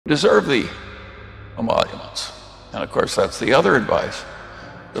deserve the emoluments. And of course, that's the other advice.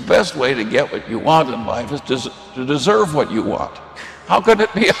 The best way to get what you want in life is to deserve what you want. How could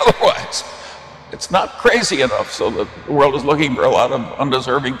it be otherwise? It's not crazy enough so that the world is looking for a lot of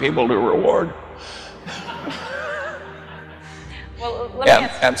undeserving people to reward. Well, let me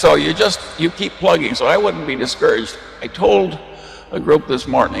ask. And so you keep plugging, so I wouldn't be discouraged. I told a group this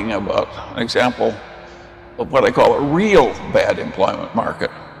morning about an example of what I call a real bad employment market.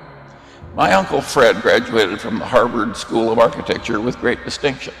 My Uncle Fred graduated from the Harvard School of Architecture with great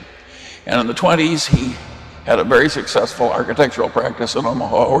distinction. And in the 20s, he had a very successful architectural practice in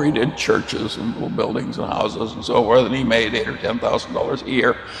Omaha where he did churches and little buildings and houses and so forth, and he made $8,000 or $10,000 a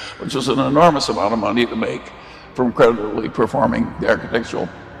year, which was an enormous amount of money to make from creditably performing the architectural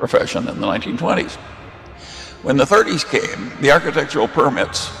profession in the 1920s. When the 30s came, the architectural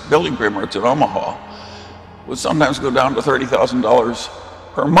permits, building permits in Omaha, would sometimes go down to $30,000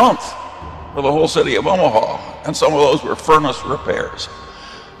 per month for the whole city of Omaha, and some of those were furnace repairs.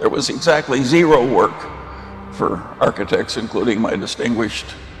 There was exactly zero work for architects, including my distinguished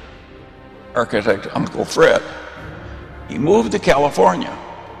architect, Uncle Fred. He moved to California,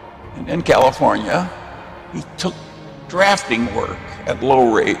 and in California, he took drafting work at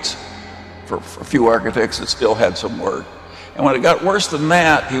low rates for a few architects that still had some work. And when it got worse than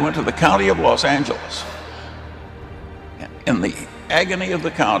that, he went to the county of Los Angeles. In the agony of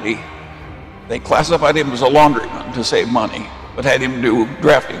the county, they classified him as a laundryman to save money, but had him do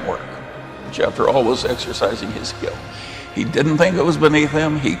drafting work, which after all was exercising his skill. He didn't think it was beneath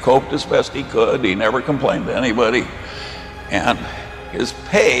him. He coped as best he could. He never complained to anybody. And his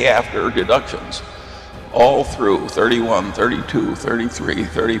pay after deductions, all through 31, 32, 33,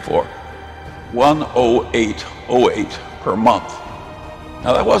 34, 108.08 per month.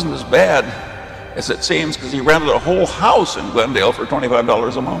 Now that wasn't as bad as it seems, because he rented a whole house in Glendale for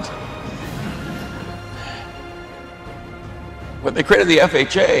 $25 a month. When they created the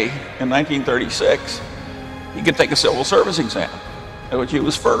FHA in 1936, he could take a civil service exam, at which he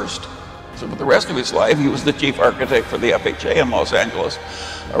was first. So for the rest of his life, he was the chief architect for the FHA in Los Angeles,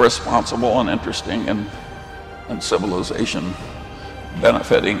 a responsible and interesting and civilization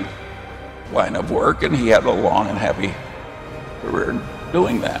benefiting line of work, and he had a long and happy career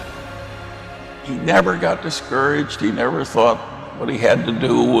doing that. He never got discouraged. He never thought what he had to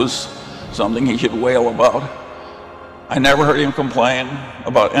do was something he should wail about. I never heard him complain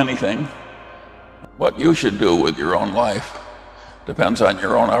about anything. What you should do with your own life depends on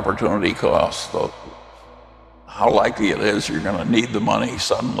your own opportunity cost. So how likely it is you're going to need the money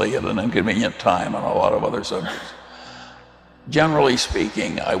suddenly at an inconvenient time and a lot of other subjects. Generally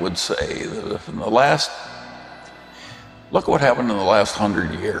speaking, I would say that if look what happened in the last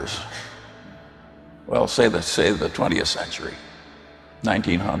 100 years. Well, say the 20th century,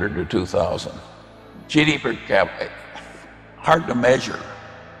 1900 to 2000. GDP per capita, hard to measure,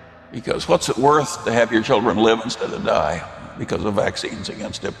 because what's it worth to have your children live instead of die because of vaccines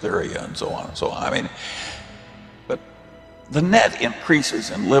against diphtheria and so on and so on. I mean, but the net increases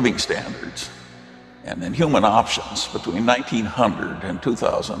in living standards and in human options between 1900 and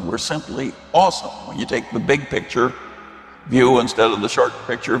 2000 were simply awesome. When you take the big picture view instead of the short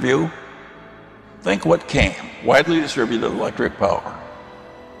picture view, think what came: widely distributed electric power,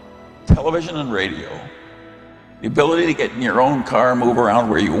 television and radio, the ability to get in your own car, move around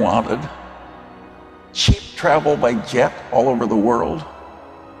where you wanted, cheap travel by jet all over the world,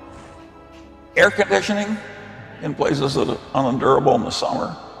 air conditioning in places that are unendurable in the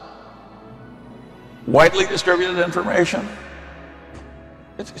summer, widely distributed information.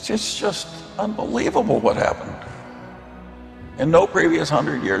 It's just unbelievable what happened. In no previous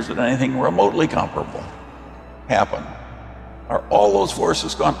 100 years did anything remotely comparable happen. Are all those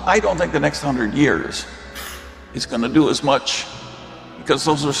forces gone? I don't think the next 100 years is going to do as much, because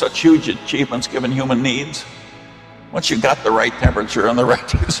those are such huge achievements given human needs. Once you got the right temperature and the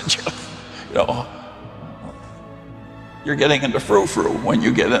right usage, you're getting into frou-frou when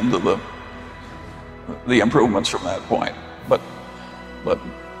you get into the improvements from that point. But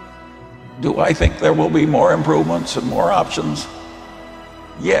do I think there will be more improvements and more options?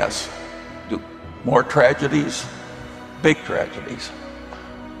 Yes. Do more tragedies? Big tragedies.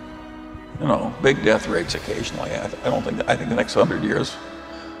 Big death rates occasionally. I think the next 100 years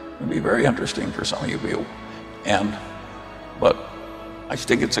will be very interesting for some of you. But I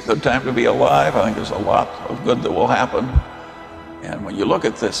think it's a good time to be alive. I think there's a lot of good that will happen. And when you look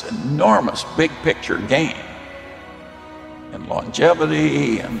at this enormous big picture gain in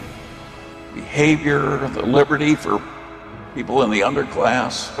longevity and behavior, the liberty for people in the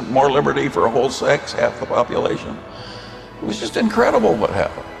underclass, more liberty for a whole sex, half the population, it was just incredible what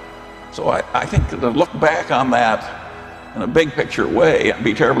happened. So I think to look back on that in a big picture way and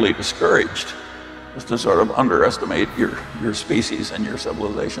be terribly discouraged is to sort of underestimate your species and your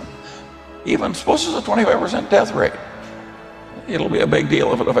civilization. Even suppose there's a 25% death rate. It'll be a big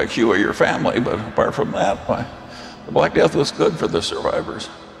deal if it affects you or your family, but apart from that, why, the Black Death was good for the survivors.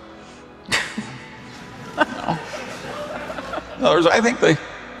 No. In other words,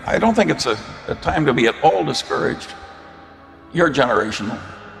 I don't think it's a time to be at all discouraged. Your generation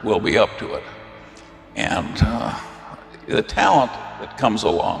will be up to it. And the talent that comes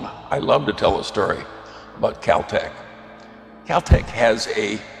along, I love to tell a story about Caltech. Caltech has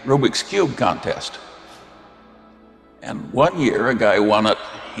a Rubik's Cube contest. And one year, a guy won it.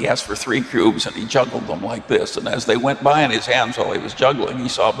 He asked for 3 cubes, and he juggled them like this. And as they went by in his hands while he was juggling, he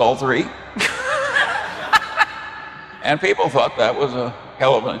solved all 3. And people thought that was a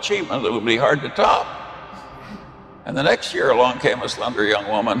hell of an achievement that would be hard to top. And the next year along came a slender young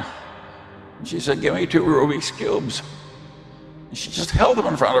woman, and she said, "Give me 2 Rubik's Cubes." And she just held them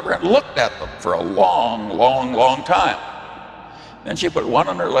in front of her and looked at them for a long, long, long time. Then she put one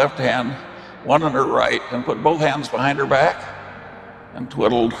in her left hand, one in her right, and put both hands behind her back and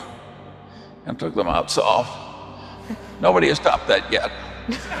twiddled and took them out soft. Nobody has topped that yet.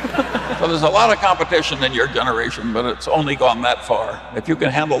 So there's a lot of competition in your generation, but it's only gone that far. If you can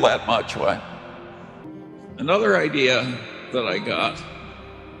handle that much, why? Another idea that I got,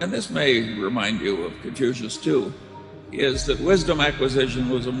 and this may remind you of Confucius too, is that wisdom acquisition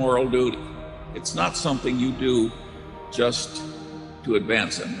was a moral duty. It's not something you do just to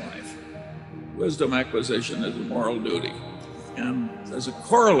advance in life. Wisdom acquisition is a moral duty. And there's a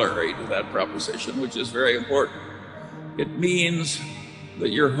corollary to that proposition, which is very important. It means that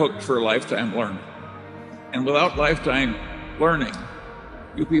you're hooked for lifetime learning. And without lifetime learning,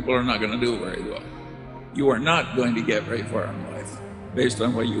 you people are not going to do very well. You are not going to get very far in life based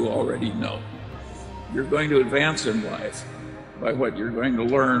on what you already know. You're going to advance in life by what you're going to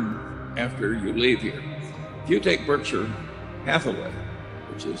learn after you leave here. If you take Berkshire Hathaway,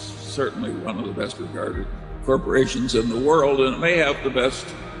 which is certainly one of the best regarded corporations in the world, and it may have the best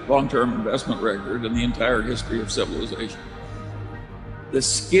long-term investment record in the entire history of civilization. The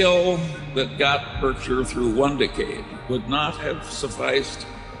skill that got Berkshire through one decade would not have sufficed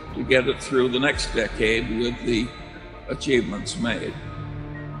to get it through the next decade with the achievements made.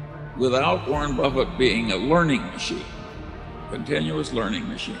 Without Warren Buffett being a learning machine, continuous learning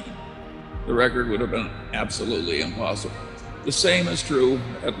machine, the record would have been absolutely impossible. The same is true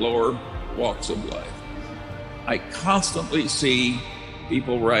at lower walks of life. I constantly see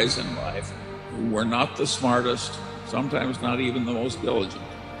people rise in life who were not the smartest, sometimes not even the most diligent,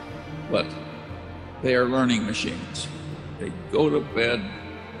 but they are learning machines. They go to bed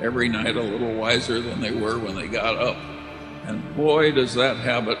every night a little wiser than they were when they got up. And boy, does that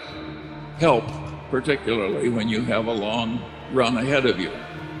habit help, particularly when you have a long run ahead of you.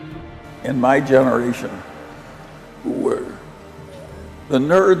 In my generation, who were the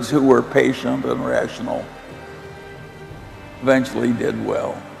nerds who were patient and rational eventually did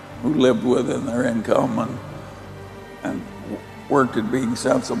well, who lived within their income and worked at being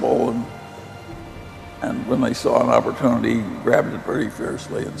sensible, and when they saw an opportunity, grabbed it pretty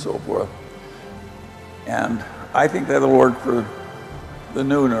fiercely and so forth. And I think that'll work for the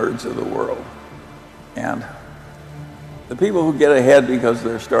new nerds of the world. And the people who get ahead because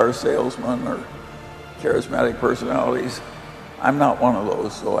they're star salesmen or charismatic personalities, I'm not one of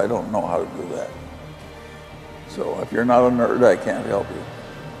those, so I don't know how to do that. So if you're not a nerd, I can't help you.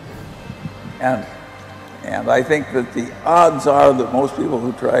 And I think that the odds are that most people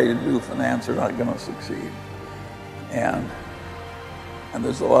who try to do finance are not going to succeed. And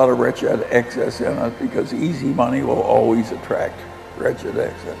there's a lot of wretched excess in it because easy money will always attract wretched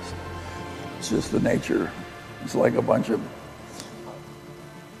excess. It's just the nature. It's like a bunch of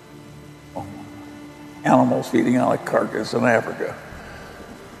animals feeding on a carcass in Africa.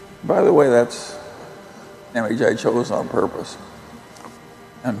 By the way, that's an image I chose on purpose.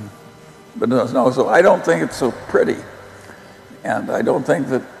 But no, so I don't think it's so pretty. And I don't think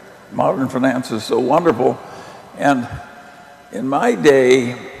that modern finance is so wonderful. And in my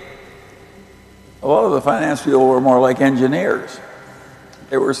day, a lot of the finance people were more like engineers.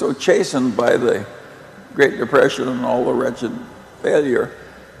 They were so chastened by the Great Depression and all the wretched failure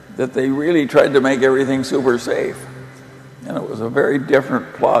that they really tried to make everything super safe. And it was a very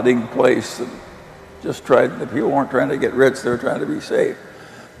different, plodding place that just tried, the people weren't trying to get rich, they were trying to be safe.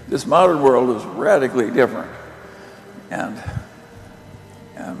 This modern world is radically different. And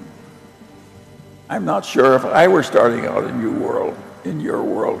I'm not sure if I were starting out in your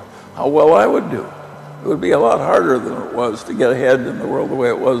world, how well I would do. it would be a lot harder than it was to get ahead in the world the way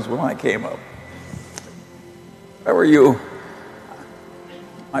it was when I came up. If I were you,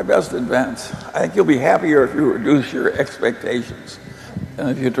 my best advance, I think you'll be happier if you reduce your expectations than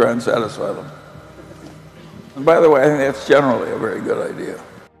if you try and satisfy them. And by the way, I think that's generally a very good idea.